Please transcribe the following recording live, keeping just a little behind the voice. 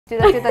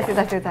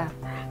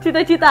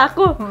Cita-cita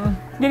aku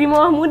jadi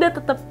mama muda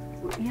tetap.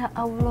 Ya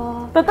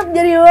Allah. Tetap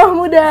jadi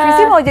mama muda.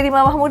 Sisi mau jadi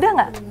mama muda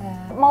nggak?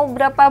 Mau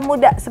berapa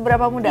muda?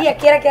 Seberapa muda? Iya,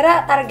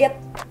 kira-kira target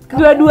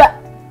Dua-dua.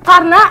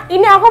 Karena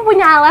ini aku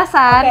punya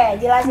alasan.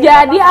 Oke, jelasin.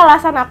 Jadi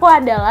alasan aku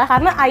adalah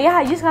karena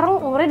ayah aja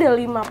sekarang umurnya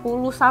udah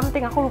 50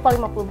 something, aku lupa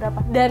 50 berapa.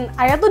 Dan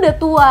ayah tuh udah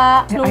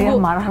tua. Ayah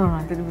marah loh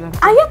nanti dibilang.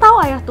 Ayah tahu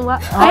ayah tua.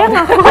 Ayah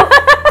ngaku.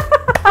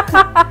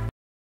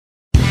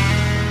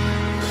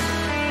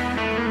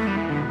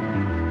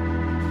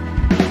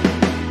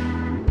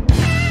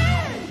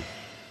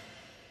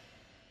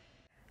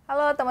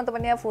 Halo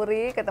teman-temannya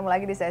Furi, ketemu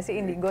lagi di sesi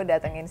Indigo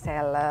Datengin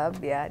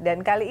Seleb ya.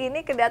 Dan kali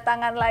ini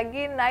kedatangan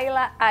lagi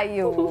Nayla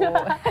Ayu.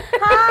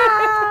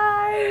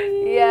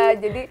 Hai. Iya,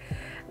 jadi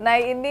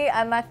Nay ini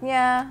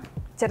anaknya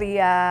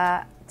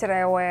ceria,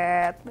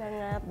 cerewet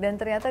Banget. dan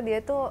ternyata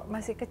dia tuh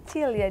masih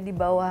kecil ya di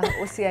bawah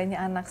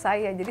usianya anak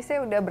saya. Jadi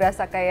saya udah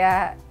berasa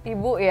kayak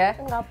ibu ya.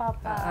 Nggak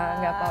apa-apa.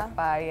 Nggak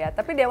apa-apa ya,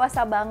 tapi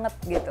dewasa banget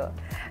gitu.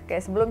 Oke,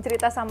 sebelum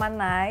cerita sama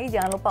Nay,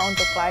 jangan lupa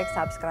untuk like,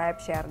 subscribe,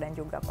 share, dan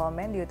juga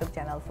komen di YouTube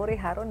channel Furi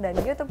Harun dan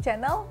YouTube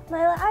channel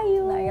Nayla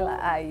Ayu. Nayla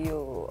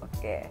Ayu.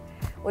 Oke,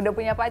 udah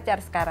punya pacar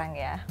sekarang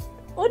ya?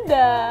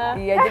 Udah.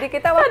 Iya, jadi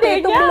kita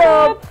waktu itu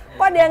belum.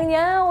 Kok ada yang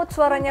nyaut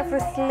suaranya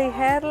Frisly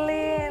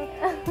Herlind.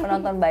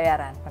 Penonton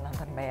bayaran.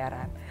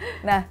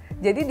 Nah,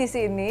 jadi di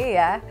sini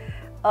ya,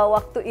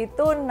 waktu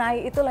itu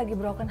Nay itu lagi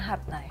broken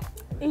heart, Nay.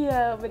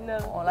 Iya,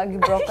 bener. Oh, lagi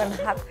broken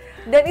heart.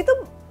 Dan itu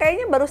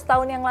kayaknya baru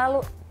setahun yang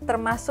lalu,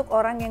 termasuk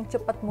orang yang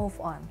cepet move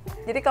on.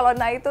 Jadi kalau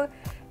Nay itu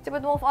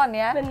cepet move on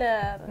ya.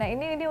 Bener. Nah,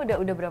 ini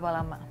udah berapa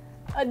lama?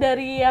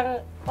 Dari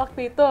yang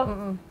waktu itu.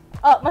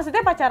 Oh,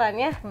 maksudnya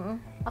pacarannya?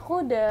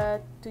 Aku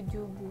udah 7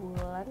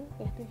 bulan,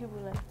 ya 7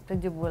 bulan.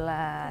 7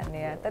 bulan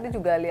ya. Tadi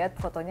juga lihat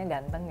fotonya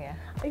ganteng ya.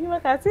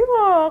 Terima kasih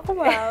loh, aku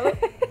malu.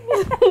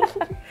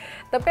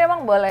 Tapi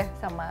emang boleh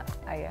sama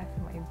ayah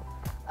sama ibu?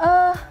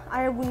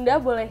 Ayah bunda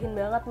bolehin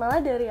banget,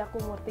 malah dari aku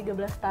umur 13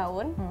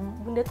 tahun,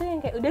 bunda tuh yang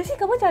kayak, udah sih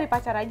kamu cari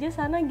pacar aja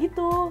sana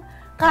gitu.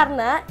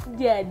 Karena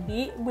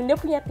jadi bunda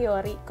punya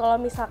teori,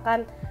 kalau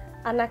misalkan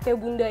anaknya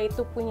bunda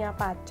itu punya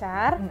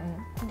pacar,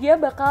 dia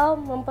bakal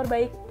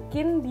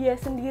memperbaikin dia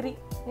sendiri.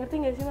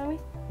 Ngerti nggak sih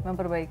Mami?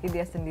 Memperbaiki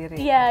dia sendiri.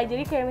 Iya,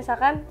 jadi kayak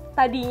misalkan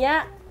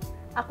tadinya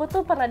aku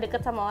tuh pernah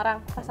deket sama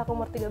orang, pas aku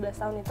umur 13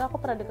 tahun itu aku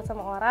pernah deket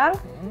sama orang,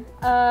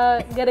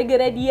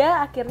 gara-gara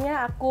dia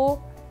akhirnya aku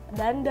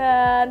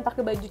dandan, pakai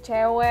baju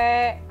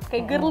cewek,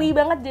 kayak girly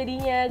banget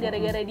jadinya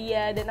gara-gara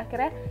dia, dan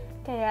akhirnya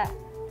kayak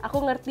aku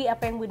ngerti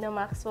apa yang bunda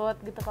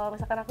maksud gitu, kalau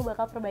misalkan aku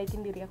bakal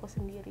perbaikin diri aku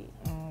sendiri.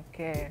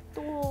 Oke.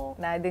 Tuh.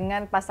 Nah,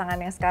 dengan pasangan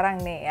yang sekarang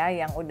nih ya,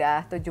 yang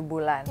udah 7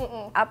 bulan,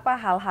 apa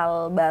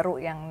hal-hal baru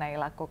yang Nay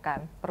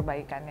lakukan?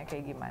 Perbaikannya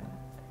kayak gimana?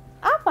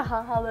 Apa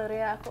hal-hal baru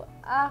ya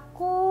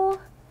aku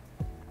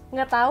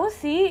nggak tahu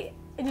sih,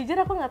 jujur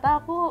aku nggak tahu,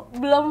 aku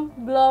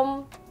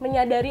belum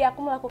menyadari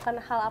aku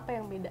melakukan hal apa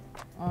yang beda.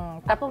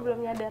 Aku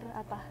belum nyadar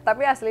apa.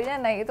 Tapi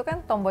aslinya Nay itu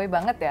kan tomboy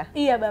banget ya?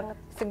 Iya banget.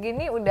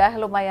 Segini udah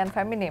lumayan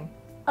feminim?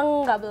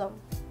 Enggak,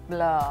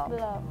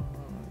 belum.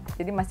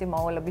 Jadi masih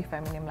mau lebih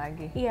feminim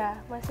lagi? Iya,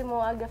 masih mau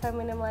agak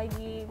feminim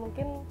lagi.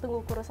 Mungkin tunggu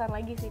kurusan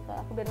lagi sih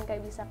kalau aku, dan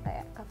kayak bisa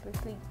kayak Kak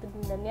Frisly gitu,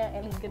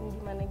 dandannya elegan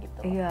gimana gitu.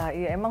 Iya,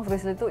 emang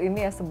Frisly tuh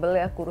ini ya sebel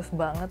ya, kurus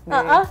banget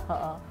deh.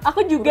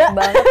 Aku juga.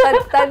 Kurus banget.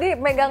 Tadi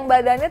megang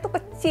badannya tuh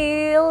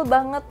kecil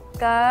banget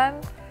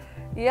kan?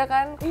 Iya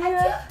kan?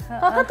 Iya.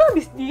 Kakak tuh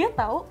habis diet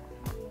tahu.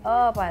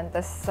 Oh,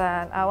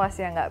 pantesan. Awas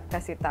ya nggak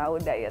kasih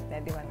tahu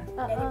dietnya di mana.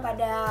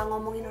 Daripada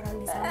ngomongin orang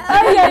di sana.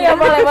 Oh iya,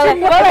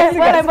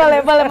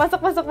 boleh.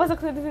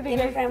 Masuk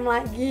sini. Frame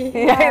lagi.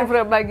 Iya,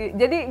 frame lagi.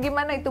 Jadi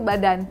gimana itu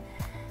badan?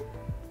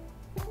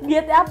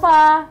 Diet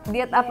apa?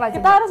 Coba?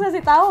 Kita harus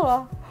kasih tahu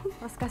loh.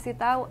 Harus kasih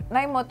tahu.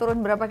 Nay mau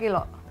turun berapa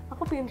kilo?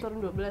 Aku pengen turun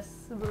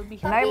 12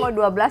 berlebih. Nay mau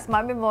 12,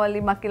 Mami mau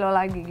 5 kilo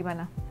lagi,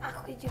 gimana?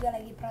 Aku juga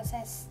lagi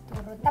proses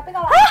turun. Tapi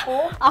kalau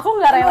Aku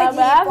nggak rela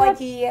banget.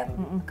 wajib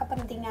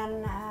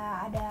kepentingan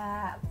ada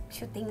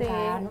syuting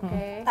kan.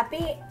 Okay.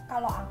 Tapi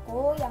kalau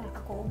yang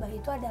aku ubah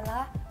itu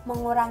adalah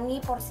mengurangi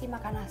porsi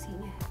makan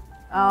nasinya.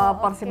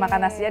 Porsi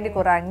makan nasinya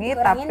dikurangi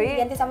tapi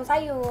diganti sama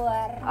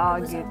sayur. Oh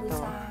gitu.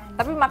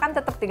 Tapi makan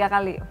tetap 3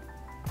 kali?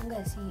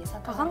 Enggak sih,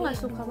 1 Kakak hari. nggak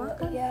suka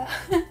makan? Iya.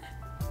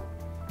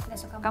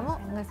 Kamu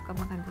nggak suka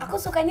makan juga? Aku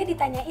sukanya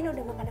ditanyain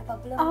udah makan apa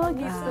belum. Oh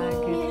gitu.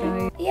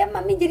 Iya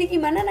Mami, jadi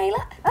gimana Nayla?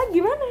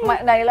 Gimana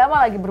ya? Nayla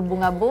mah lagi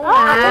berbunga-bunga.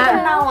 Aku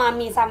kenal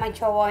Mami sama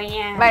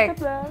cowoknya. Baik.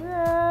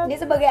 Dia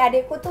sebagai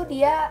adekku tuh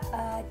dia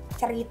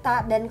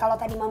cerita, dan kalau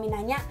tadi Mami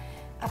nanya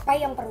apa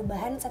yang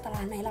perubahan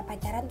setelah Nayla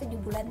pacaran 7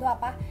 bulan tuh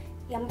apa?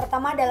 Yang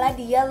pertama adalah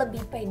dia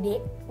lebih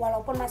pede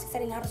walaupun masih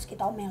sering harus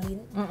kita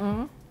omelin.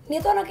 Dia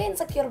tuh anaknya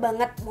insecure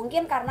banget,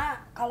 mungkin karena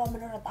kalau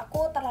menurut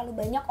aku terlalu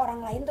banyak orang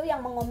lain tuh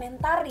yang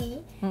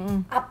mengomentari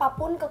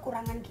apapun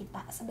kekurangan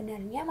kita.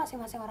 Sebenarnya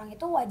masing-masing orang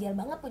itu wajar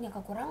banget punya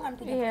kekurangan,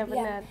 punya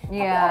kelebihan.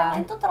 Tapi orang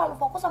lain tuh terlalu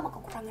fokus sama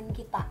kekurangan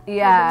kita.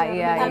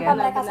 Tanpa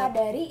mereka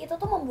sadari, itu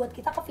tuh membuat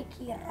kita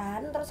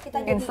kepikiran, terus kita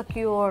jadi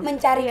insecure,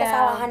 mencari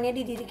kesalahannya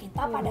di diri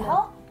kita.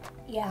 Padahal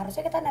ya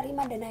harusnya kita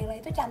nerima, dan Nayla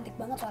itu cantik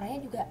banget, suaranya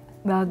juga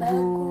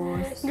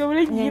Bagus. Nggak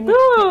boleh Nyanyi- gitu,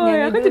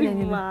 nyanyi aku dulu, jadi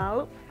nyanyi dulu.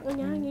 malu.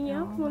 Nyanyi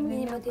apa mami?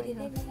 nyanyi buat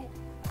dede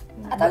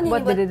atau nyanyi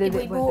buat dede-dede,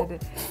 ibu-ibu. buat dede.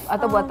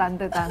 Atau buat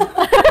tante-tante.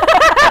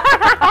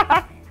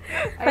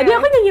 Tadi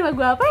aku nyanyi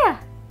lagu apa ya?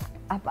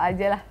 Apa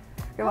aja lah.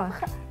 Coba.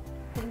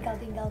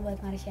 Tinggal buat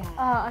Marsha.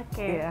 Oh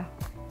oke. Iya.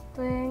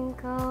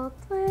 Twinkle,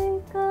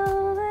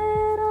 twinkle,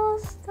 little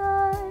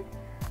star,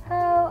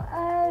 how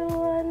I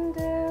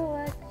wonder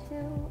what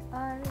you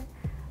are.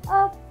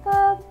 Up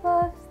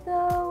above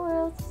the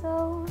world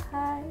so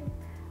high,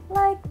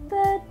 like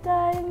the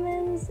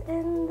diamonds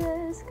in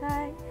the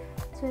sky.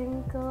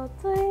 Twinkle,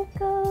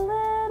 twinkle,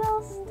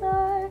 little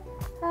star,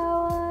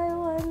 how I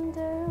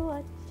wonder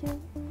what you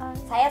are.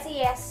 Saya sih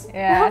yes.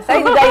 Ya, saya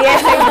juga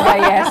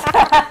yes.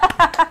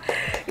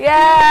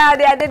 Ya,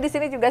 adik-adik di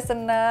sini juga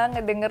seneng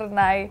ngedenger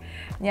Nay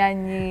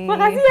nyanyi.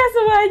 Makasih ya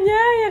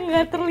semuanya yang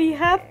nggak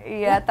terlihat.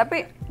 Iya,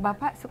 tapi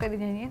Bapak suka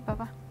dinyanyiin,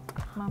 Papa?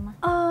 Mama?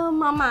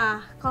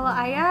 Mama, kalau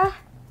ayah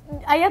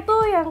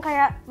tuh yang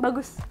kayak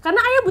bagus.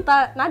 Karena ayah buta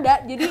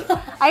nada, jadi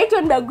ayah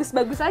cuma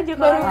bagus-bagus aja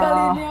kalau Baru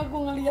kali ini aku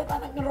ngelihat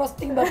anak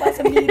ngerosting bapak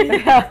sendiri.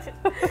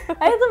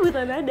 ayah tuh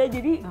buta nada,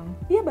 jadi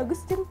iya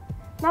bagus Cin.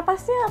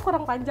 Napasnya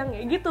kurang panjang ya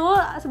gitu.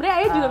 Sebenarnya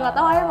ayah juga nggak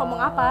tahu ayah ngomong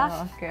apa.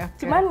 Oke.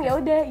 Cuman ya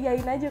udah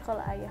iyain aja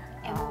kalau ayah.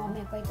 Emang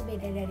Mami aku itu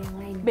beda dari yang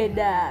lain.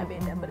 Berbeda.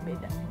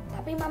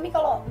 Tapi Mami,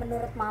 kalau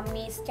menurut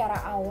Mami secara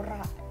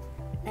aura,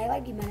 Nayla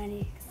gimana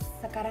nih?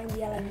 Sekarang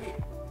dia lagi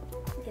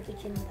jatuh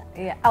cinta.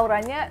 Iya,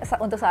 auranya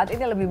untuk saat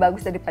ini lebih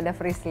bagus daripada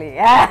Frisly.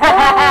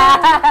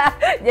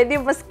 Jadi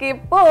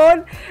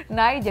meskipun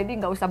Nay jadi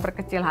nggak usah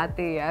berkecil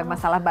hati ya.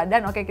 Masalah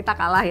badan oke kita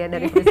kalah ya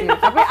dari Frisly.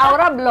 Tapi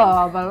aura belum.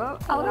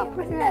 Aura Iya,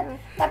 benar.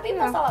 Tapi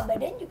masalah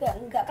badan juga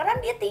enggak, karena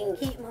dia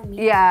tinggi, Mami.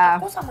 Iya.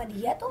 Aku sama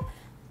dia tuh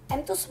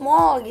I'm too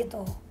small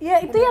gitu.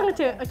 Ya itu yang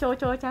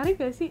cowok-cowok cari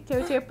gak sih?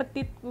 Cewek-cewek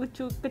petit,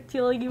 lucu,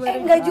 kecil gimana?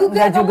 Enggak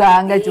juga.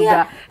 Enggak juga.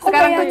 Iya.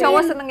 Sekarang Kok tuh bayangin?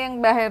 cowok seneng yang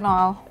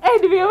bahenol.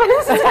 Demi apa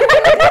sih?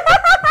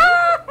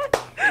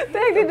 Tuh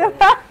yang di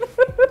depan.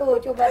 Tuh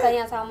coba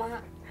tanya sama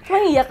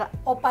Emang iya kak?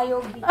 Opa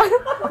Yogi.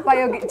 Pak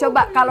Yogi,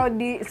 coba kalau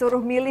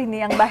disuruh milih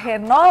nih yang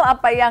bahenol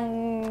apa yang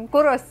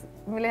kurus?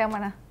 Milih yang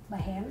mana?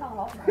 Bahenol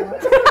loh.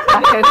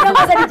 Bahenol. Udah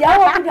nggak usah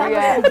dijawab, udah nggak Iya,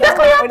 usah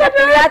dijawab. udah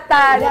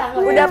kelihatan. Udah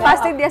Udah kelihatan.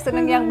 pasti dia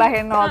seneng yang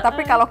bahenol.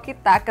 Tapi kalau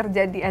kita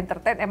kerja di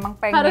entertain emang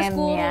pengennya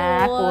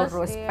Harus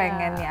kurus, iya.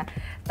 pengennya.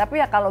 Tapi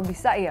ya kalau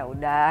bisa ya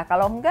udah.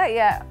 Kalau enggak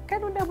ya kan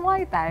udah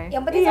Muay Thai.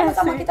 Yang penting Iya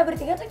sama-sama sih. kita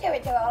bertiga tuh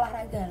cewek-cewek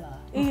olahraga loh.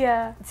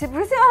 Iya. Si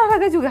Frisly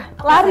olahraga juga.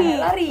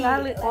 Lari.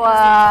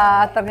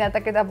 Wah,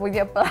 ternyata kita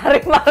punya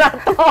pelari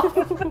maraton.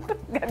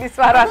 Gadis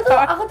maraton.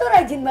 Aku tuh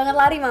rajin banget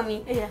lari,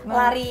 Mami. Iya.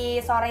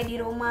 Lari sore di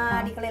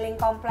rumah, di keliling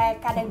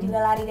komplek, kadang juga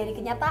lari dari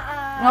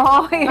kenyataan.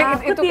 Oh, iya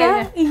Takut itu ya?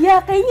 kayaknya. Iya,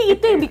 kayaknya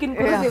itu yang bikin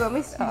kurus Iya. deh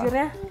Mami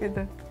sejujurnya.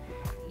 Gitu.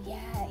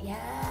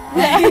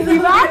 Ya.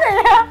 Gimana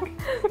ya?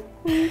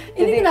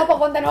 Ini kenapa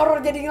konten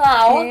horor jadi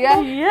ngelawan? Iya,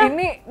 Iya.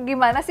 ini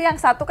gimana sih, yang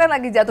satu kan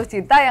lagi jatuh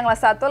cinta, yang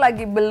satu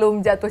lagi belum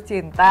jatuh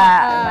cinta.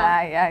 Nah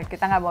ya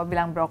kita nggak mau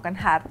bilang broken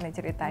heart nih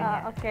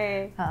ceritanya.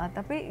 Oke.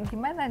 Tapi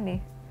gimana nih,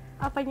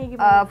 Apanya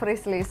gimana?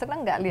 Frisly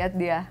seneng nggak lihat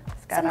dia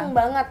sekarang?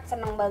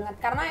 Seneng banget.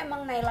 Karena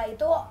emang Nayla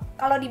itu,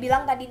 kalau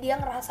dibilang tadi dia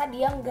ngerasa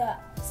dia nggak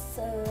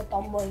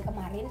setomboy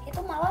kemarin, itu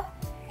malah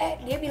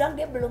dia bilang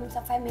dia belum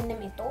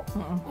se-feminim itu,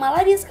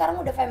 malah dia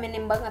sekarang udah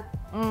feminim banget.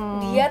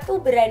 Dia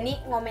tuh berani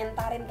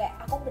ngomentarin kayak,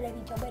 aku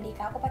berani coba deh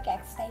Kak, aku pakai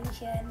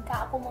extension,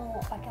 Kak aku mau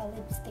pakai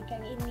lipstick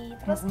yang ini.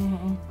 Terus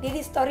dia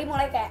di story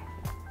mulai kayak,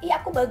 iya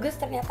aku bagus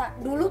ternyata.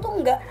 Dulu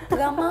tuh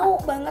nggak mau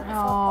banget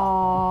foto.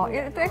 Oh,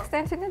 itu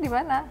extensionnya di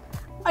mana?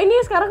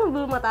 Ini sekarang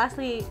belum mata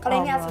asli. Kalau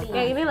ini asli.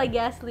 Yang ini lagi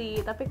asli,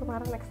 tapi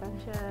kemarin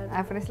extension.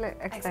 Frisly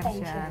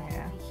extension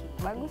ya.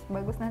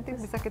 Bagus nanti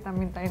bisa kita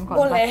mintain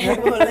Boleh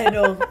kontaknya.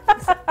 dong.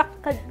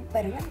 Kan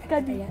Barengan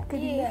kan kita ya.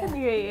 iya.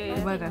 Iya.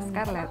 Gimana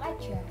Scarlett?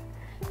 Aja.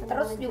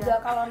 Terus juga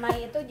kalau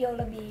Nay itu jauh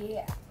lebih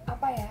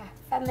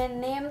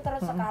feminim.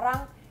 Terus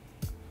sekarang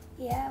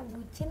ya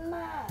bucin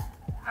mah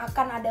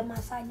akan ada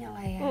masanya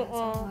lah ya.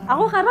 semua.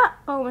 Aku karena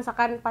kalau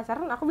misalkan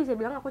pacaran aku bisa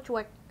bilang aku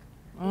cuek.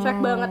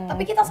 Cuek banget.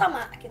 Tapi kita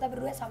sama, kita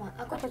berdua sama.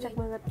 Aku cuek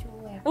banget.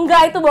 Cuek.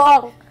 Enggak, itu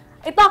bohong.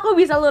 Itu aku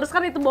bisa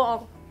luruskan, itu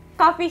bohong.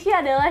 Kak Fishy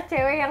adalah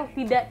cewek yang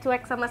tidak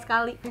cuek sama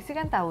sekali. Fishy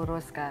kan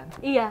Taurus kan.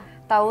 Iya.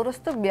 Taurus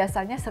tuh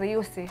biasanya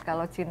serius sih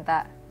kalau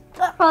cinta.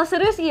 Kalau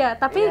serius iya,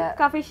 tapi Iya.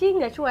 Kak Fishy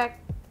nggak cuek.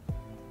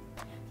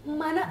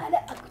 Mana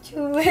ada aku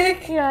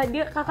cuek. Iya,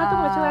 kakak tuh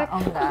nggak cuek. Oh,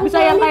 enggak. Bisa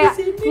yang kayak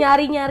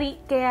nyari-nyari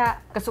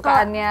kayak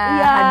Kesukaannya,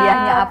 iya,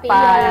 hadiahnya apa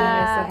iya. yang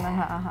dia seneng.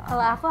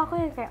 Kalau aku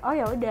yang kayak oh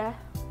ya udah,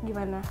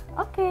 gimana?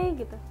 Oke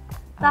gitu.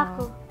 Itu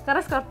aku.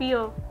 Karena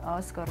Scorpio.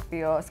 Oh,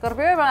 Scorpio.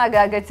 Scorpio emang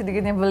agak-agak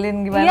sedikit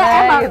nyebelin gimana Iya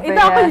emang, gitu itu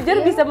ya. aku jujur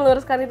bisa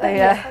meluruskan itu.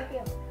 Iya.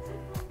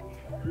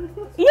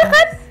 Iya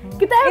kan?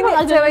 Kita Ini emang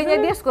agak ceweknya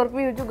dia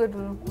Scorpio juga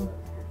dulu.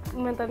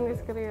 mantan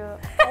Scorpio.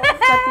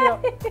 Scorpio.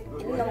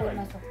 Ini nggak boleh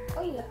masuk.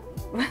 Oh iya.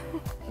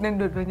 Dan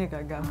dua-duanya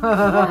gagal.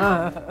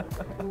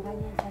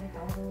 Makanya cari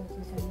tahu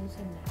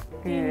seriusin.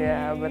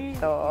 Iya,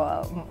 betul.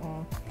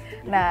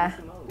 Nah,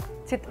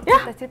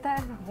 Cita-cita.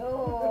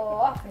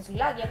 Oh,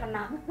 Frisly lagi yang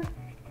kena.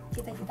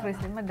 Cita-cita.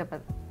 Frisly mah dapat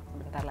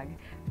bentar lagi.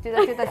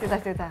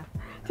 Cita-cita.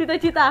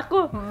 Cita-cita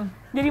aku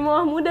jadi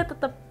mamah muda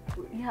tetap.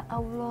 Ya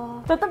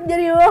Allah. Tetap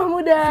jadi mamah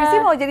muda. Frisly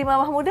mau jadi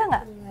mamah muda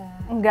nggak?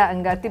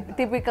 Enggak.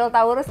 Tipikal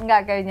Taurus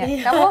enggak kayaknya.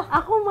 Kamu?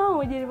 Aku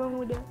mau jadi mamah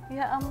muda.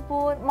 Ya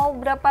ampun, mau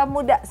berapa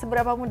muda?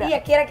 Seberapa muda? Iya,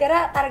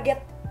 kira-kira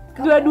target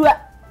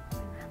Dua-dua.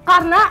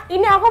 Karena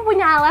ini aku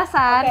punya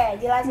alasan.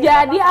 Oke, jelasin.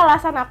 Jadi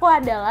alasan aku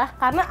adalah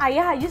karena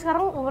ayah aja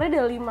sekarang umurnya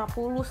udah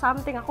 50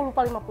 something. Aku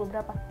lupa 50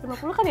 berapa.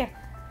 50 kan ya?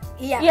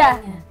 Iya. Iya.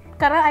 Kayaknya.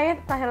 Karena ayah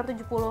kelahiran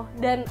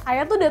 70 dan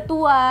ayah tuh udah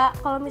tua.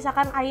 Kalau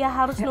misalkan ayah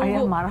harus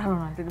nunggu. Ayah marah loh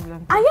nanti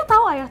dibilang. Ayah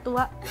tahu ayah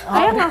tua.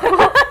 Ayah ngaku.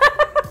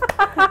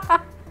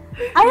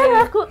 Ayah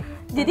ngaku.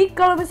 Jadi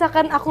kalau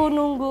misalkan aku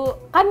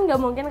nunggu, kan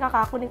nggak mungkin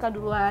kakak aku nikah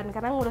duluan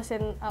karena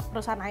ngurusin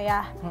perusahaan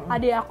ayah.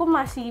 Adik aku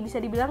masih bisa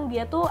dibilang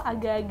dia tuh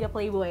agak-agak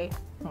playboy.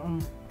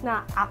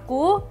 Nah,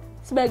 aku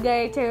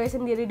sebagai cewek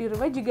sendiri di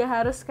rumah juga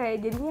harus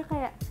kayak jadinya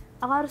kayak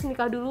aku harus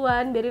nikah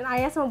duluan. Biarin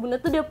ayah sama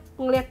bunda tuh dia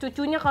ngeliat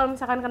cucunya kalau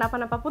misalkan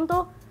kenapa-napa pun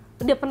tuh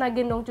udah pernah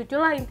gendong cucu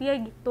lah,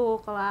 intinya gitu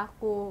kalau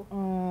aku.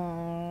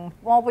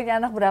 Mau punya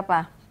anak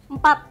berapa? 4.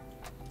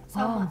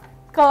 Sama.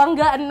 Kalau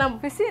enggak 6.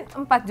 Visi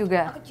 4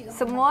 juga. Aku juga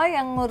Semua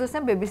yang ngurusnya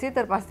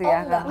babysitter pasti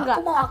ya kan? Enggak,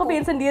 aku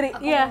pengen sendiri.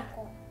 Aku Iya.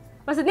 mau.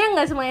 Maksudnya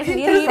enggak semuanya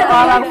sendiri.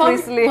 Seorang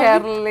Frisly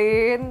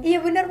Herlind Iya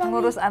benar, Mami.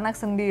 ngurus anak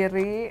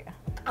sendiri.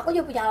 Aku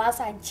juga punya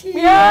alasan.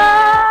 Ya.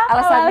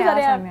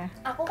 Alasannya.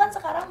 Aku kan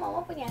sekarang mama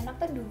punya anak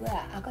tuh 2.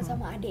 Aku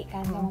sama adik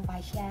kan, sama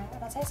Pasha.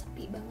 Rasanya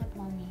sepi banget,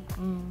 Mami.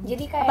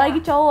 Jadi kayak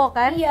Apalagi cowok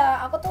kan?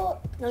 Iya, aku tuh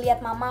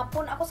ngelihat mama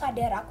pun aku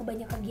sadar aku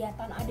banyak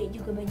kegiatan, adik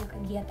juga banyak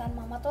kegiatan.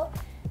 Mama tuh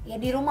ya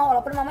di rumah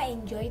walaupun mama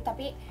enjoy,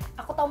 tapi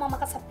aku tahu mama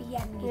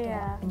kesepian gitu.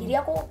 Iya. Jadi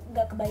aku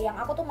nggak kebayang.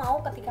 Aku tuh mau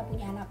ketika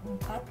punya anak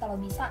 4 kalau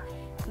bisa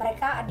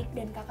mereka adik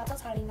dan kakak tuh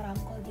saling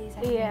ngerangkul jadi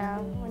saling Iya,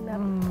 nemenin. benar.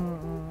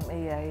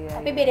 Iya.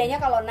 Tapi bedanya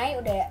kalau Nay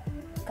udah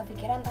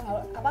kepikiran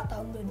tanggal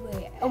tahun 22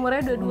 ya.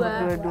 Umurnya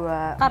 22.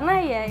 22. Karena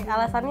ya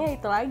alasannya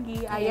itu lagi,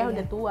 ayah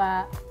udah tua.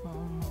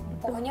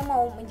 Pokoknya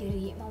mau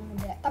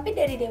muda. Tapi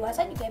dari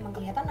dewasa juga emang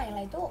kelihatan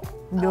Nayla itu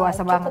Dewasa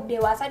cukup banget.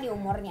 dewasa di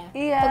umurnya.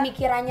 Iya,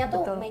 Pemikirannya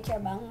tuh betul.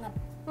 mature banget.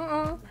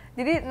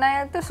 Jadi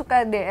Nayla tuh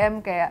suka DM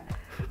kayak,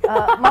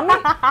 Mami,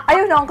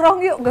 ayo nongkrong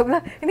yuk. Gue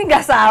bilang, ini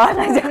nggak salah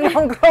ngajak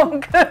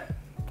nongkrong ke.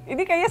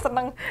 Ini kayaknya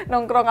seneng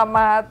nongkrong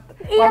sama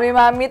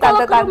mami-mami,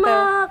 Kalau ke tante-tante.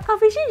 rumah Kak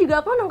Fishy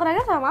juga aku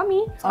nongkrongnya sama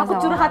Mami. Aku sama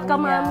curhat ke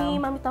maminya. Mami.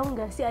 Mami tahu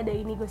nggak sih ada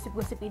ini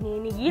gosip-gosip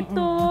ini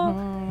gitu.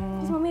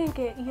 Terus Mami yang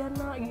kayak iya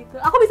nak gitu.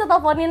 Aku bisa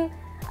teleponin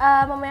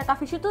mamanya Kak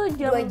Fishy tuh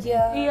jam 2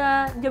 jam. Iya,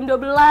 jam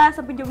 12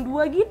 sampai jam 2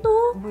 gitu.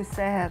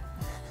 Buset.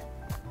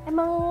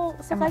 Emang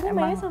sukanya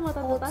Emang- mainnya sama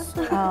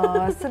tante-tante.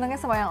 Oh, senengnya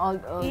sama yang old,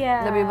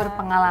 Iya. lebih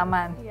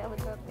berpengalaman. Iya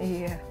benar.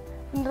 Iya.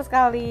 Bener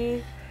sekali.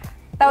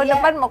 Tahun Iya.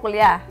 depan mau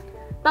kuliah.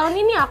 Tahun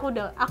ini aku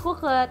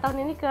tahun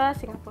ini ke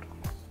Singapura.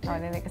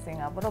 Tahun ini ke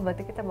Singapura,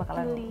 berarti kita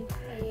bakalan Beli.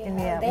 ini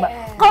ya.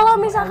 LDR. Kalau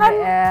misalkan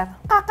LDR.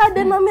 kakak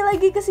dan mami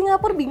lagi ke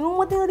Singapura bingung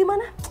mau tinggal di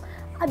mana?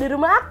 Ada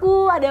rumah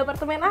aku, ada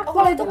apartemen aku. Oh,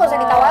 kalau itu nggak usah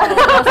ditawarin.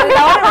 Nggak usah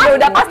ditawarin,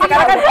 udah pasti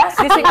karena kan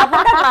di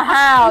Singapura kan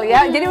mahal ya.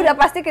 Jadi udah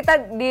pasti kita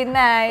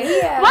dinai.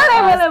 Iya. Boleh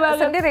banget.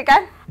 Sendiri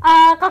kan?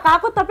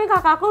 Tapi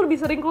kakak aku lebih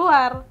sering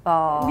keluar.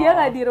 Oh. Dia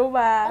nggak di Oh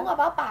rumah. nggak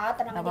apa-apa,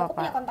 tenang Nggak aja. Aku apa-apa.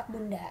 punya kontak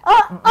bunda.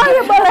 Oh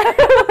iya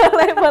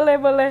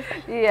boleh.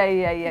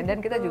 Iya. Dan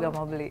kita juga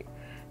mau beli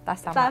tas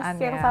samaan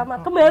Tas yang ya.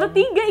 sama. Kebaru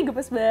 3,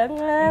 gemes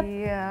banget.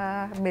 Iya,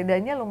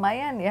 bedanya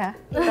lumayan ya.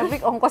 Tapi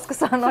ongkos ke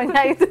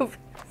sononya itu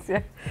ya,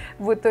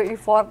 butuh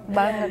effort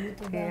banget.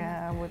 butuh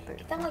Iya, butuh.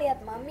 Kita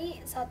ngelihat mami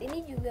saat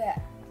ini juga.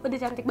 Udah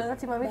cantik banget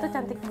sih mami tuh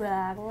cantik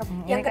banget.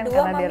 Yang Ini kan kedua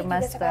karena mami dia juga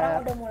master. sekarang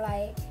udah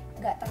mulai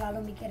nggak terlalu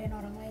mikirin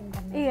orang lain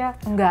kan. Iya.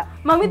 Enggak.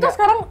 Mami tuh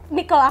sekarang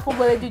nih kalau aku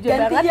boleh jujur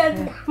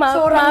banget.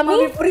 Seorang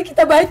Mami Furi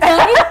kita baca.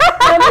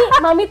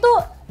 mami tuh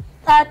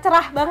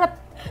cerah banget.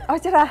 Oh,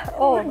 cerah.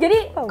 Oh.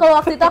 Jadi kalau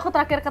waktu itu aku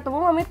terakhir ketemu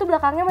mami tuh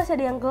belakangnya masih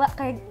ada yang gelap,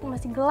 kayak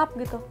masih gelap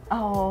gitu.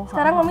 Oh.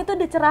 Sekarang mami tuh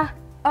udah cerah.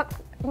 Oh,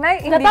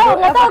 naik Nggak Indigo.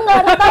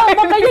 tahu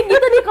pokoknya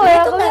gitu nih kalau Dia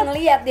yang tuh nggak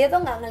ngelihat, dia tuh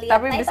nggak ngelihat.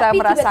 Tapi bisa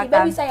tiba-tiba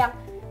merasakan. bisa yang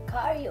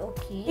Kak, are you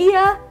okay?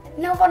 Iya.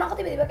 Nelfon aku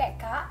tiba-tiba kayak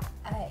Kak,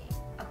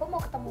 aku mau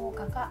ketemu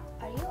kakak,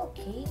 are you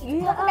okay? Gitu.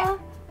 Iya. Aku kayak,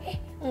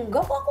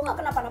 enggak kok, aku nggak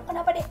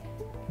kenapa-napa deh.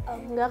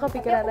 Enggak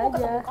kepikiran Tapi aku mau aja.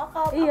 ketemu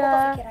kakak, Iya. aku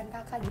kepikiran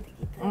kakak gitu-gitu.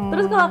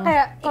 Terus kalau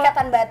kayak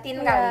Ikatan batin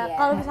iya, kali ya.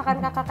 kalau misalkan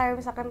kakak kayak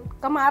misalkan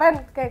kemarin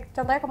kayak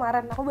contohnya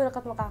kemarin aku baru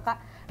ketemu kakak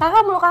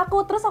meluk aku,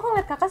 terus aku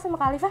ngeliat kakak sama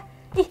Kak Alifah,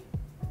 ih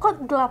kok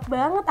gelap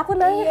banget, aku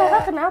nanya Iya.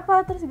 kakak kenapa,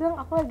 terus dia bilang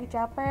aku lagi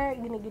capek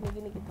gini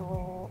gitu.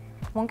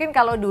 Mungkin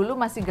kalau dulu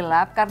masih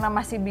gelap karena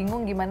masih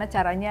bingung gimana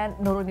caranya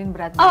nurunin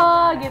berat Oh,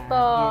 badan.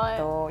 gitu.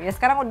 Gitu. Ya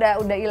sekarang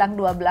udah hilang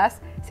 12,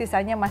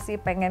 sisanya masih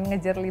pengen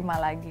ngejar 5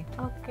 lagi.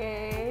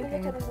 Oke. Udah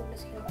turun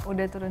 12 kilo.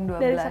 Udah turun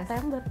 12. Dari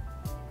September.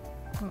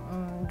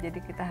 Jadi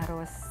kita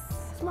harus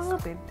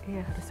Semangat.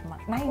 Iya, harus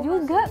semangat. Nay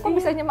juga, kok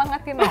bisa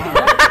nyemangatin orang?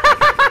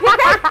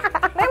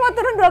 Nay mau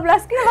turun 12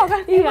 15 kilo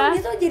kan? Iya. Emang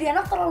dia tuh jadi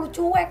anak terlalu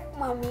cuek,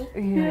 Mami.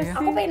 Iya.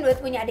 Aku pengen banget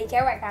punya adik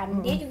cewek kan.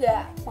 Dia juga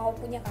mau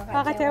punya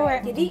kakak cewek.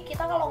 Jadi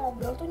kita kalau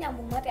ngobrol tuh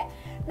nyambung banget ya.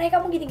 Nay,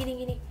 kamu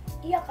gini.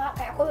 Iya kak,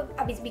 kayak aku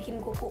abis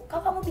bikin kuku.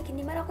 Kak, kamu bikin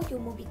di mana? Aku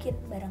juga mau bikin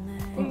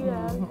barengan. Iya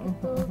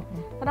gitu.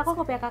 Karena aku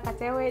nggak punya kakak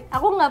cewek.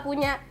 Aku nggak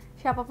punya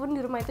siapapun di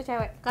rumah itu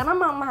cewek. Karena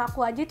mama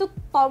aku aja itu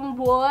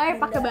tomboy,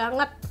 pakai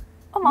banget.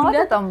 Oh, mama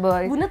tuh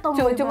tomboy. Bunda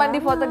tomboy Cuma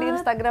di foto di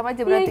banget. Instagram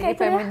aja berarti kayak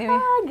feminim.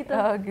 gitu.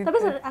 Oh, gitu. Tapi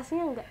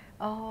aslinya enggak.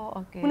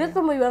 Oh, oke. Bunda tuh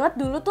tomboy banget.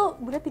 Dulu tuh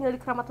Bunda tinggal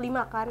di Kramat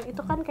 5 kan.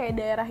 Itu kan kayak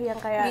daerah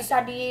yang kayak Bisa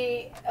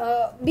di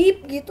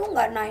beep gitu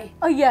nggak, Nay?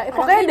 Oh iya, Anaknya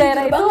pokoknya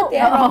daerah jujur itu banget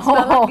ya. Bronx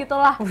banget gitu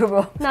lah.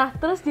 Bro. Nah,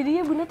 terus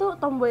jadinya Bunda tuh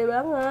tomboy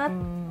banget.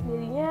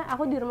 Jadinya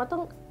aku di rumah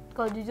tuh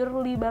kalau jujur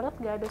li banget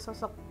gak ada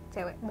sosok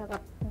cewek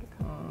banget gitu.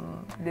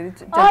 Jadi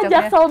Oh, cocoknya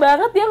jaksel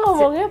banget dia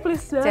ngomongnya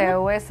please banget.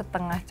 cewek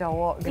setengah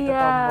cowok gitu,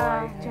 Iya, tomboy.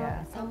 cowok. Iya.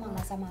 Sama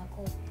lah sama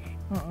aku.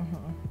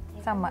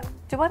 Sama.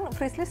 Cuman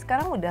Frisly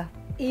sekarang udah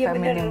Iya,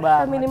 feminim bener.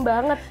 banget. Feminim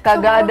banget.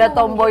 Kagak ada Sama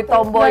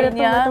tomboy-tomboynya, gitu.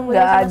 Nggak ada tomboy-tomboy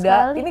nggak sama ada.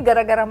 sekali. Ini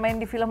gara-gara main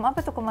di film apa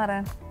tuh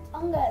kemarin?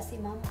 Oh, enggak sih,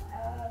 Mam.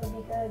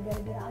 Lebih ke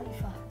gara-gara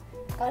Alifah.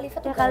 Kak Alifah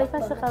tuh Ya, Kak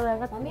Alifah suka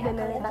banget Mami, dan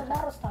kalian kakak. tuh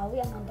harus tahu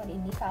yang nonton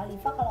ini, Kak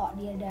Alifah kalau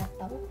dia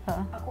datang,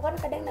 aku kan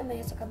kadang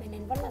namanya suka main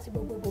handphone masih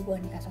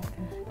bobo-boboan di kasur.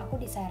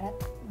 Aku diseret,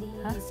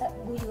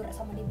 diguyur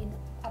sama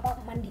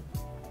mandi.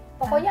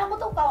 Pokoknya aku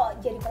tuh kalau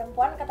jadi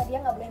perempuan kata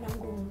dia nggak boleh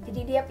nanggung.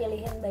 Jadi dia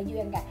pilihin baju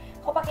yang kayak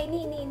kau pakai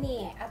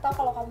ini. Atau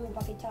kalau kamu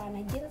pakai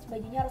celana jeans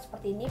bajunya harus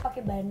seperti ini, pakai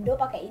bando,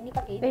 pakai ini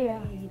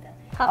Iya. gitu.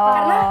 Oh.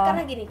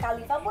 Karena gini,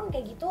 Khalifa pun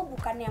kayak gitu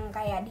bukan yang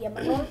kayak dia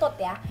menuntut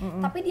ya.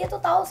 Tapi dia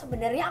tuh tahu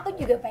sebenarnya aku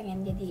juga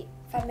pengen jadi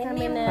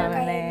feminim kayaknya.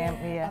 Feminim,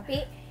 iya. Tapi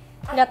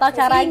Nggak tahu Frisly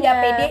caranya. nggak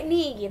pede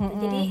nih gitu.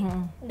 Jadi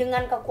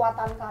dengan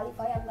kekuatan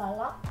Khalifa yang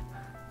galak,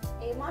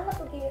 mana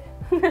tuh dia?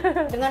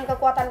 Dengan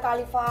kekuatan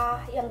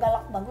Khalifa yang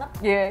galak banget,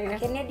 Iya.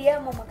 akhirnya dia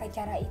memakai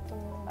cara itu.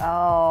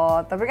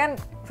 Oh, tapi kan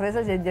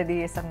Frisly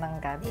jadi seneng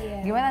kan?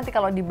 Iya. Gimana nanti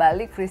kalau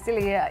dibalik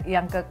Frisly ya,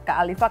 yang ke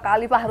Kak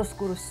Alifah harus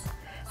kurus,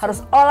 harus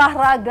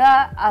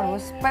olahraga,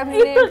 harus Itu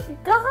feminim.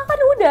 kakak kan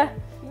udah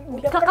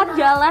kakak pernah.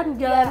 jalan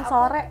Iya,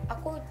 sore.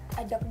 Aku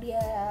ajak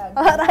dia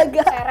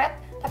Olahraga. seret,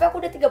 tapi aku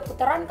udah 3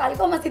 putaran,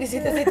 Khalifa masih di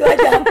situ-situ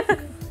aja.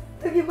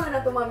 Itu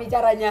gimana tuh Mami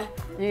caranya?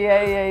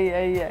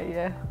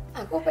 Iya.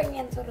 Aku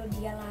pengen suruh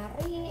dia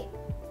lari.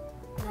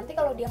 Nanti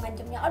kalau dia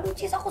ngancemnya, aduh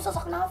Cis aku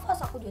sesak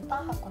nafas, aku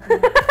juga takut.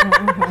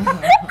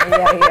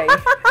 Iya.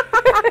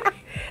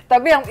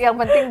 Tapi yang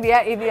penting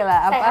dia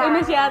inilah apa? Sehat.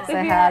 Inisiatif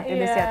ya, Sehat, iya.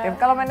 inisiatif.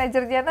 Kalau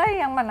manajernya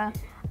yang mana?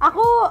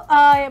 Aku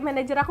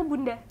manajer aku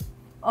Bunda.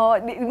 Oh,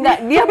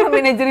 enggak, dia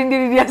manajerin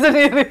diri dia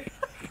sendiri.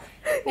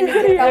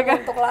 Manajer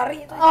kamu untuk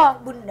lari itu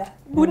Bunda.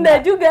 Bunda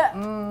juga.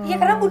 Iya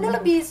karena Bunda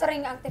lebih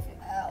sering aktif.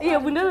 Iya,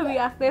 Bunda lebih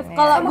aktif. Iya.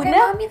 Kalau Sama Bunda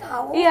kayak Mami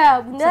tahu. Iya,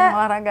 Bunda Senang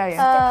olahraga ya?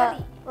 Setiap hari.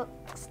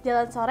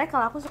 Jalan sore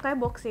kalau aku sukanya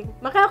boxing.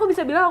 Makanya aku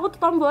bisa bilang aku tuh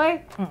tomboy.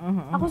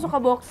 Aku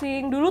suka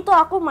boxing. Dulu tuh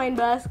aku main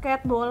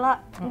basket, bola,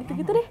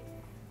 gitu-gitu deh.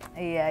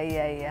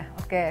 Iya.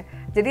 Oke.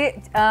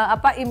 Jadi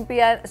apa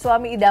impian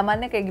suami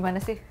idamannya kayak gimana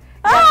sih?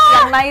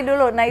 Yang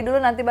Nay dulu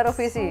nanti baru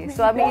visi.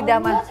 Suami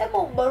idaman. Saya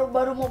mau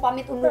baru mau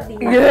pamit undur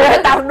diri. Iya,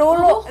 tar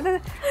dulu.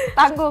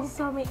 Tanggung.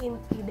 Suami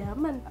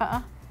idaman.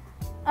 Heeh.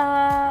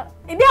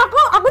 Ini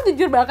aku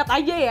jujur banget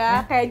aja ya.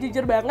 Kayak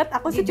jujur banget.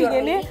 Aku sih Jujur,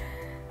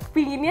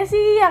 pinginnya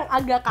sih yang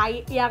agak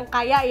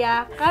kaya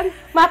ya kan.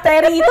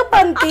 Materi itu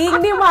penting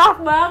nih,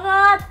 maaf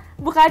banget.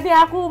 Bukannya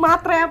aku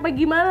matre apa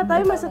gimana,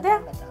 tapi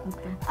maksudnya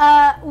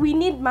we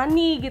need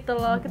money gitu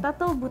loh. Kita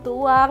tuh butuh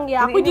uang.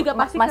 Ya aku Ini juga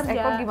pasti Mas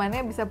kerja. Eko gimana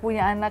ya bisa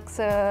punya anak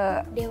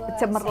Dewasa,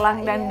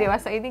 cemerlang dan iya.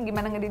 dewasa ini,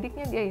 gimana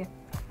ngedidiknya dia ya?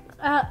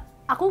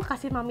 Aku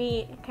kasih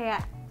Mami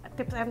kayak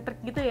tips and trick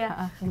gitu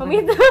ya. gimana? Mami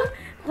itu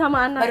sama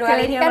anak Baru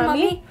hari ini ceweknya kan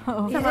Mami,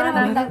 Mami sama sama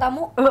anak bintang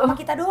tamu sama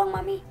kita doang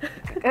Mami.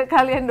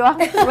 Kalian doang.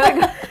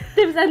 Gimana?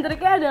 tips and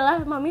tricknya adalah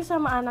Mami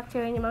sama anak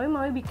ceweknya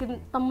Mami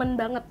bikin temen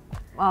banget.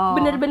 Oh.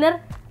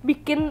 Bener-bener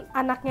bikin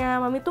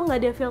anaknya Mami tuh nggak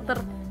ada filter,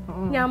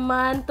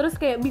 nyaman, terus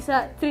kayak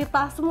bisa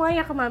cerita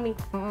semuanya ke Mami.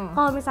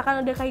 Kalau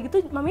misalkan udah kayak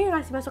gitu, Mami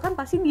ngasih masukan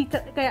pasti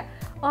kayak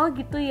oh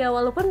gitu ya,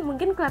 walaupun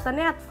mungkin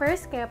kelihatannya at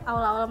first kayak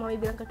awal-awal Mami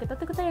bilang ke kita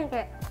tuh kita yang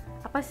kayak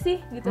apa sih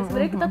gitu.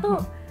 Sebenarnya kita tuh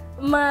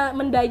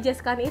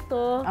mendigestkan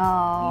itu.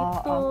 Oh,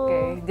 gitu. oke.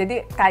 Jadi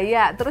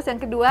kaya. Terus yang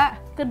kedua,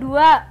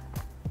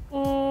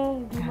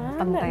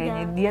 Gimana ganteng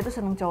kayaknya. ya? Dia tuh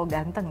seneng cowok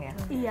ganteng ya.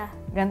 Iya.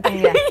 Ganteng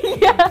ya.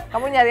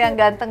 Kamu nyari yang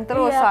ganteng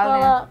terus Iya,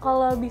 soalnya.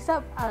 kalau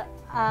bisa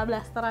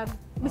blasteran.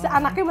 Bisa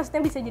anaknya maksudnya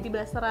bisa jadi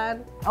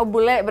blasteran. Oh,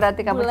 bule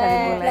berarti kamu Bule. cari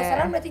bule.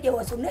 Blasteran berarti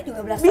Jawa Sunda juga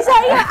blasteran. Bisa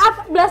ya,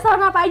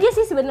 blasteran apa aja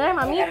sih sebenarnya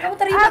Mami. Iya kan, kamu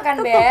terima kan,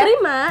 tetep Beb?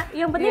 terima.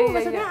 Yang penting Iya,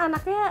 maksudnya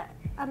anaknya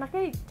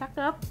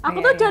cakep. Aku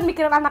Iya, tuh iya. cuma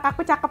mikirin anak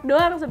aku cakep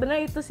doang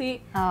sebenarnya itu sih.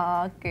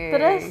 Oh, oke.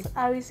 Terus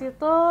abis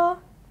itu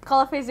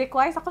kalau physique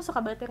wise aku suka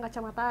banget yang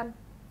kacamataan.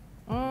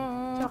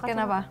 Suka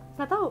Kenapa? kacamata.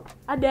 Nggak tahu.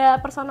 Ada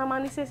persona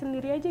manisnya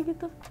sendiri aja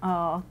gitu.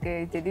 Oh,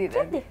 oke. Jadi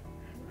Lihat deh.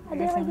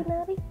 Ada yang lagi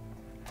nari.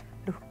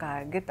 duh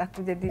kaget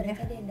aku jadinya.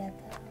 Mereka ada yang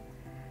datang.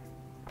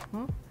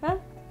 Hah?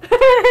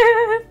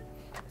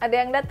 Ada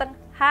yang datang.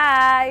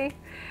 Hai.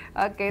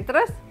 Oke,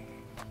 terus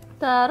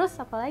Terus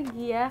apa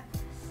lagi ya?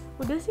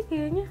 Udah sih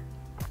kayaknya.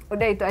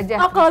 Udah itu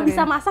aja. Oh, kalau maksudnya.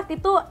 bisa masak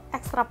itu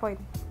extra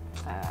point.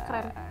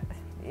 Keren.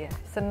 Iya,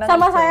 seneng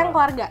Sama cowok. sayang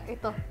keluarga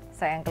itu.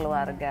 Sayang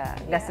keluarga,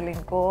 nggak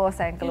selingkuh,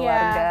 sayang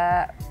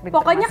keluarga. pinter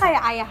Pokoknya masak.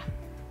 kayak ayah.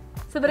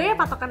 Sebenarnya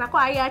patokan aku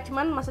ayah,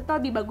 cuman maksudnya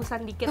lebih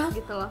bagusan dikit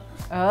gitu loh.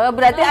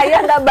 Berarti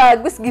ayah nggak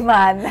bagus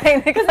gimana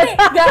ini? Tapi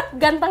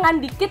gantengan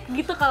dikit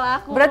gitu kalau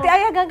aku. Berarti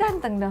ayah gak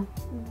ganteng dong?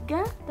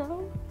 Ganteng.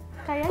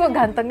 Kayaknya. Kok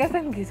gantengnya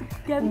kan gitu?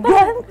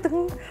 Ganteng.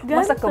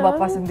 Masa ke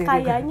bapak sendiri?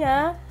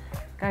 Kayaknya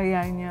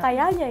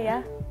ya.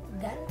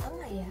 Ganteng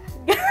nggak ya?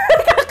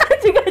 Kakak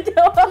juga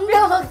jawab.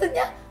 Enggak,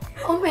 maksudnya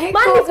Om Eko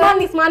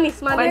Manis. Manis,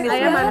 Ayah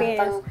ya. manis.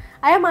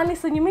 Ayah manis,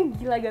 senyumnya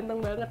gila ganteng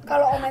banget.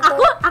 Kalau Om Eko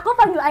Aku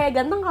panggil ayah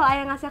ganteng kalau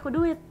ayah ngasih aku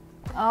duit.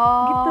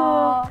 Oh, Gitu.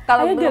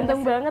 Kalau Ayah belum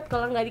ganteng banget,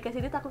 kalau nggak dikasih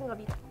duit aku nggak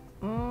bisa.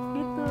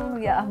 Gitu.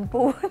 Ya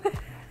ampun.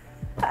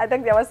 Ada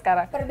yang jawab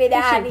sekarang.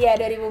 perbedaan ya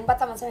 2004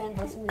 sama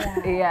 99.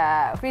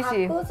 Iya,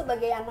 Visi. Aku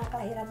sebagai anak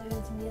kelahiran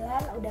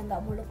 99 udah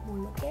nggak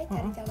muluk-muluk ya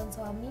cari calon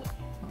suami.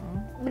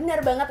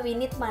 Bener banget we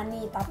need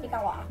money, tapi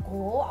kalau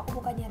aku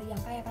bukan nyari yang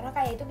kaya karena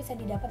kaya itu bisa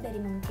didapat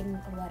dari mungkin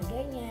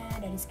keluarganya,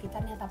 dari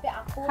sekitarnya, tapi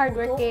aku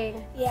Hardworking.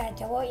 butuh ya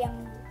cowok yang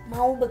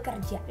mau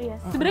bekerja. Iya.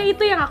 Sebenarnya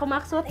itu yang aku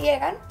maksud. Iya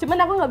kan? Cuman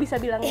aku nggak bisa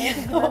bilangnya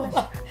itu gimana.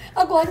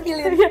 Aku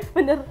wakilin. Iya,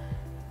 bener.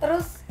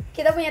 Terus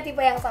kita punya tipe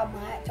yang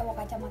sama, cowok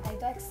kacamata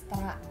itu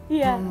ekstra.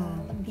 Iya.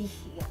 Lebih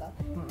gitu.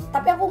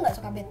 Tapi aku nggak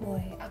suka bad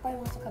boy. Aku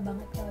emang suka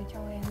banget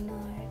cowok-cowok yang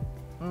nerd.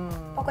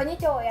 Pokoknya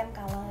cowok yang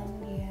kalem,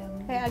 diam.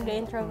 Kayak agak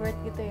introvert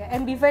gitu ya.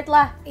 Ambivert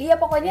lah. Iya,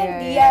 pokoknya Iya,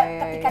 dia iya,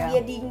 ketika iya.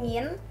 dia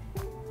dingin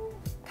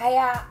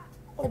kayak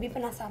lebih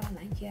penasaran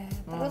aja.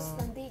 Terus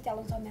nanti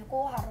calon suami aku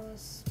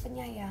harus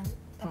penyayang,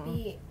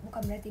 tapi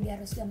bukan berarti dia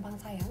harus gampang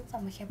sayang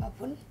sama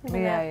siapapun.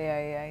 Iya.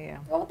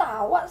 Kamu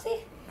tawa sih?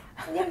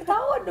 Jangan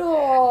ketawa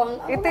dong.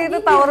 Aku Itu nggak gini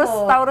Taurus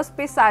loh. Taurus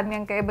pisan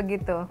yang kayak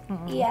begitu.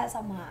 Iya,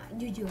 sama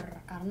jujur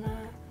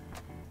karena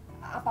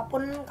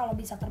apapun kalau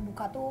bisa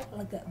terbuka tuh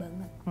lega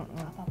banget.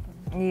 Apapun.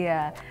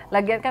 Iya.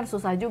 Lagian kan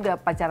susah juga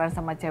pacaran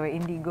sama cewek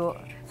indigo.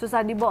 Susah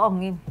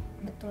dibohongin.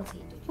 Betul sih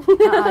itu.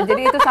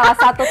 Jadi itu salah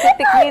satu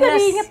titik minus.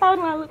 Jadi inget tahun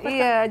lalu.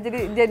 Iya,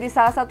 jadi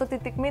salah satu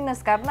titik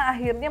minus karena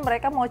akhirnya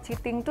mereka mau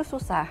cheating tuh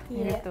susah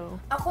gitu.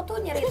 Aku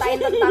tuh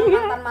nyeritain tentang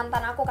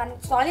mantan-mantan aku kan.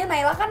 Soalnya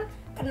Nayla kan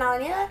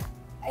kenalnya,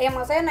 ya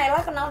maksudnya Nayla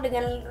kenal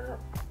dengan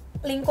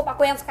lingkup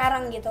aku yang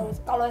sekarang gitu.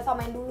 Kalau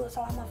sama yang dulu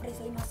selama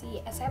Frisly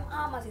masih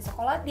SMA, masih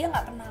sekolah, dia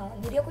nggak kenal.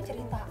 Jadi aku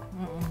cerita.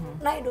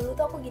 Nah, dulu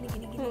tuh aku gini.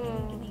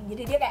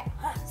 Jadi dia kayak,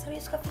 "Hah,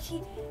 serius Kak Vici?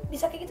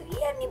 Bisa kayak gitu?"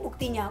 Iya, nih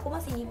buktinya. Aku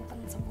masih nyimpen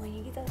semuanya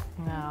gitu.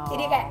 No.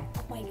 Jadi kayak,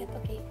 "Oh my god,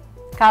 oke."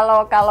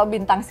 Kalau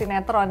bintang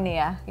sinetron nih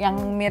ya, yang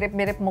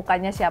mirip-mirip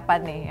mukanya siapa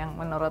nih yang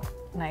menurut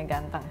Nay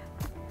ganteng?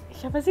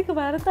 Siapa sih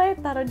kemarin tuh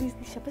taruh di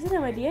siapa sih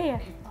nama dia ya?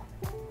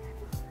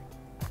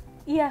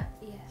 Iya.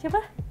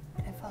 Siapa?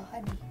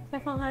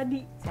 Reval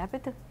Hadi. Siapa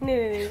tuh?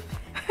 Nih.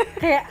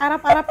 Kayak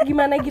Arab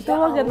gimana gitu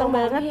loh, ganteng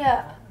banget. Iya.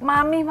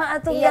 Mami mah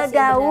tuh Iya gak sih,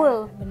 gaul.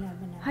 Benar.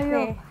 Ayo,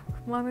 Nih.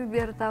 Mami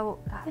biar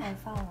tahu. Kak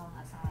Reval kalau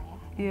nggak salah ya.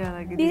 Iya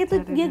lagi Dia tuh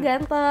dicari. dia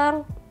ganteng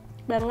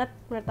banget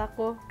menurut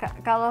aku.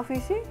 Kalau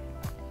Visi?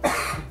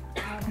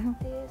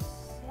 Artis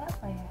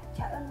siapa ya?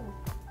 Cak Anu.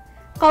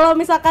 Kalau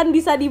misalkan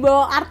bisa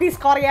dibawa artis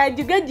Korea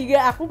juga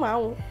aku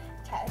mau.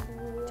 Cak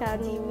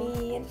Anu.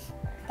 Jimin.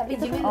 Tapi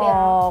Jimin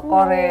Oh,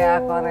 Korea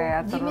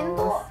Jimin terus.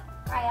 tuh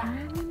kayak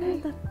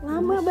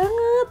Lama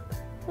banget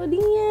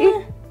loadingnya. Ih,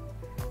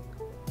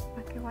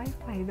 pakai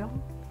wifi dong.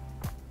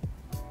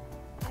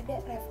 ada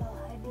Reval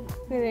Hadi.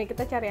 Nih,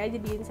 kita cari aja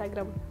di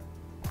Instagram.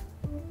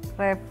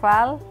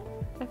 Reval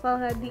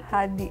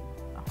Hadi.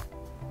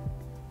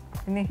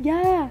 Ini.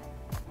 Ya,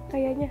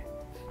 kayaknya.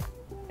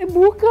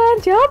 Bukan,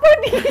 siapa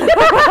nih?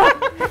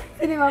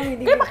 Ini Mami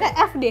di. Kayak pakai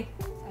F deh.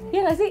 Iya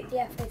nggak sih?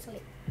 Iya, Frisly.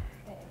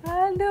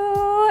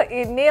 Aduh,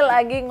 ini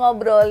lagi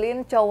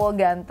ngobrolin cowok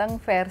ganteng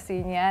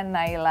versinya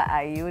Nayla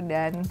Ayu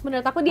dan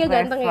Menurut aku dia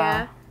ganteng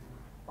ya.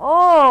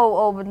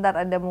 Oh, bentar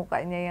ada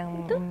mukanya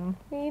yang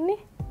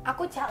Ini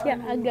Aku Cak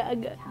yang Anu.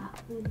 agak-agak.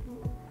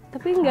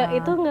 Tapi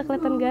itu nggak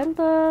kelihatan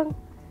ganteng.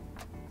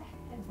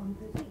 Handphone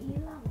itu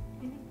hilang.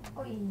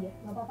 Oh iya,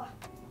 nggak apa-apa.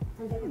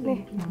 Nanti aku Nih.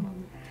 tunjukin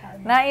Mami. Cak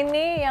Anu. Nah,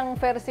 ini yang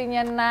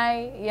versinya Nay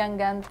yang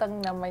ganteng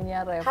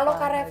namanya Reval. Halo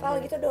Kak Reval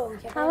gitu dong.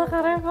 Siapa Halo yang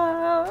Kak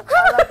Reval.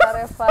 Halo Kak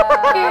Reval.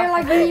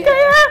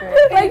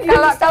 lagi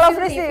Kalau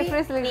stasiun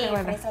Frisly TV. Nih,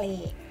 gimana? Frisly.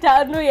 Cak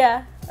Anu ya.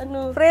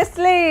 Anu.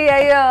 Frisly,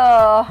 ayo.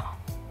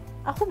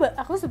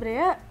 Aku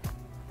sebenarnya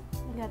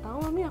nggak tahu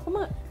Mami, aku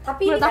mah.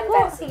 Tapi ini Menurut kan aku-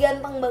 versi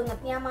ganteng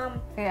bangetnya, Mam.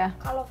 Iya.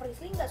 Kalau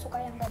Frisly nggak suka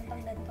yang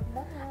ganteng-ganteng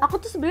banget. Aku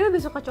tuh sebenarnya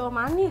lebih suka cowok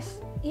manis.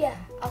 Iya,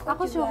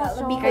 Aku juga suka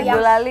lebih cowok. ke Kayak yang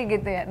gulali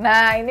gitu ya.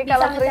 Nah, ini bisa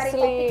kalau ngecari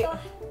Frisly. topik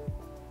lah.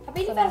 Tapi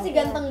ini versi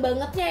ganteng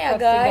bangetnya ya, Versi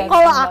guys. ganteng.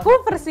 Kalau aku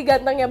versi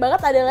gantengnya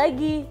banget ada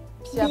lagi.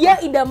 Siapa? Dia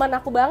idaman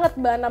aku banget,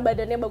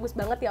 badannya bagus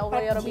banget ya Allah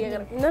ya Pat Rabbi.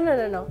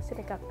 Jimmy. No.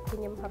 Sini Kak,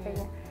 pinjam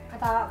HP-nya.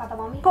 Kata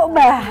Mami. Kok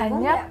banyak?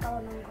 nggak kalau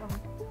nongkrong?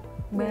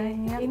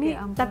 Banyak Ini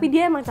ya ampun. tapi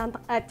dia emang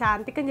cantik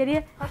kan, jadi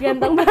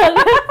ganteng banget.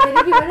 Jadi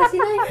gimana sih,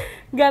 Nay?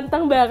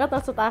 Ganteng banget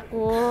maksud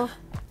aku.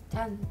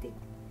 Cantik.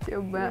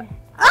 Coba.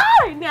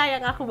 Ini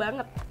ayang aku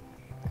banget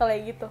kalau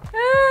kayak gitu.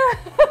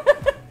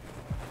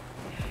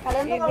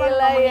 Kalian tuh kalau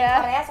Inilah ngomongin ya.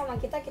 Korea sama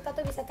kita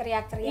tuh bisa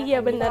teriak-teriak.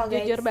 Iya gitu benar, loh, guys.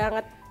 jujur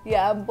banget.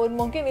 Ya ampun,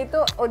 mungkin itu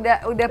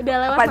udah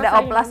lewat pada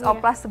masanya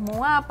oplas-oplas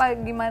semua apa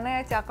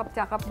gimana ya,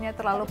 cakep-cakepnya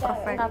terlalu Tapi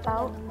perfect. Nggak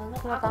tahu. Ganteng banget.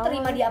 Nggak Aku tahu.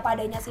 terima dia apa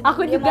adanya sih.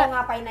 Aku dia juga. mau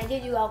ngapain aja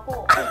juga aku.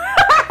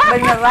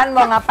 Beneran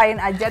mau ngapain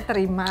aja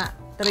terima.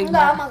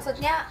 Enggak,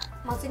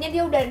 maksudnya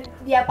dia udah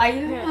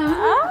diapain.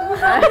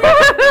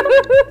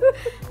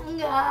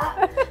 Enggak.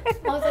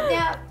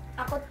 Maksudnya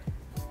aku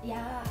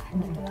ya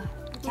gitulah.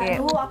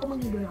 Candu aku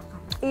mengidolakan.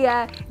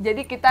 Iya,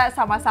 jadi kita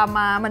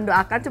sama-sama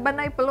mendoakan. Coba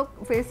naik peluk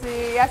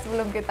Visi ya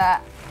sebelum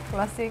kita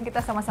closing. Kita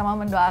sama-sama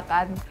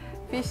mendoakan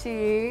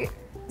Visi.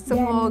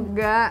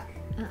 Semoga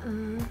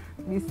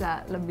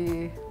bisa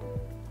lebih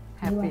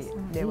happy,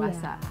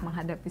 dewasa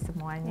menghadapi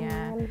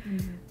semuanya.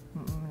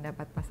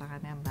 Mendapat pasangan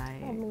yang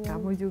baik. Amin.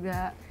 Kamu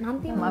juga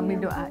Nanti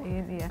Mami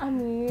doain ya.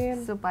 Amin.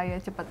 Supaya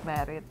cepat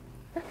merit.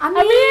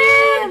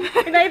 Amin.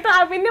 Nah itu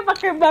aminnya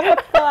pakai banget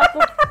kalau aku.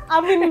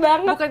 Amin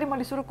banget. Bukannya mau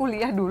disuruh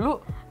kuliah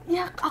dulu?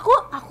 Ya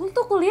aku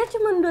tuh kuliah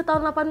cuma 2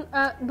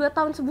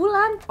 tahun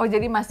sebulan. Oh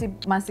jadi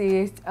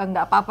masih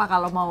nggak apa-apa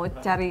kalau mau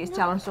cari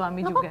calon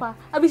suami Nggak juga?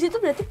 apa-apa. Abis itu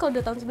berarti kalau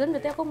 2 tahun sebulan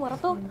berarti aku umur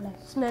tuh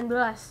 19.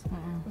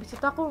 Abis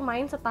itu aku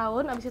main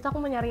setahun, abis itu aku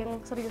mau nyari yang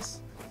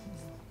serius.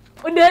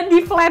 Udah di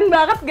plan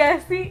banget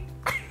gak sih?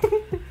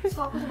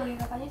 So aku sebagai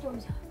kakaknya cuma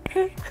bisa.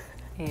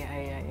 Iya,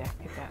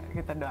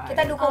 kita doain.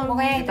 Kita dukung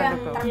pokoknya itu Kita yang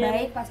dukung.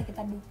 terbaik pasti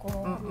kita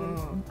dukung.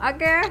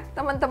 Oke,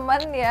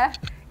 teman-teman ya.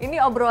 Ini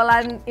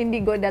obrolan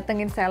Indigo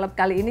datengin seleb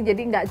kali ini.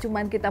 Jadi nggak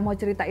cuman kita mau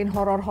ceritain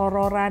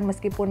horor-hororan,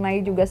 meskipun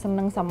Nay juga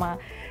seneng sama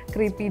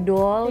creepy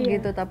doll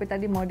gitu. Tapi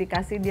tadi mau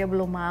dikasih dia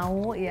belum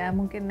mau. Ya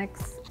mungkin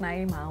next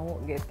Nay mau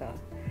gitu.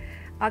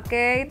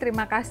 Oke,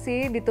 terima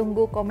kasih.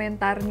 Ditunggu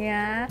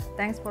komentarnya.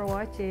 Thanks for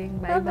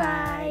watching. Bye-bye.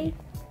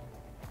 Bye-bye.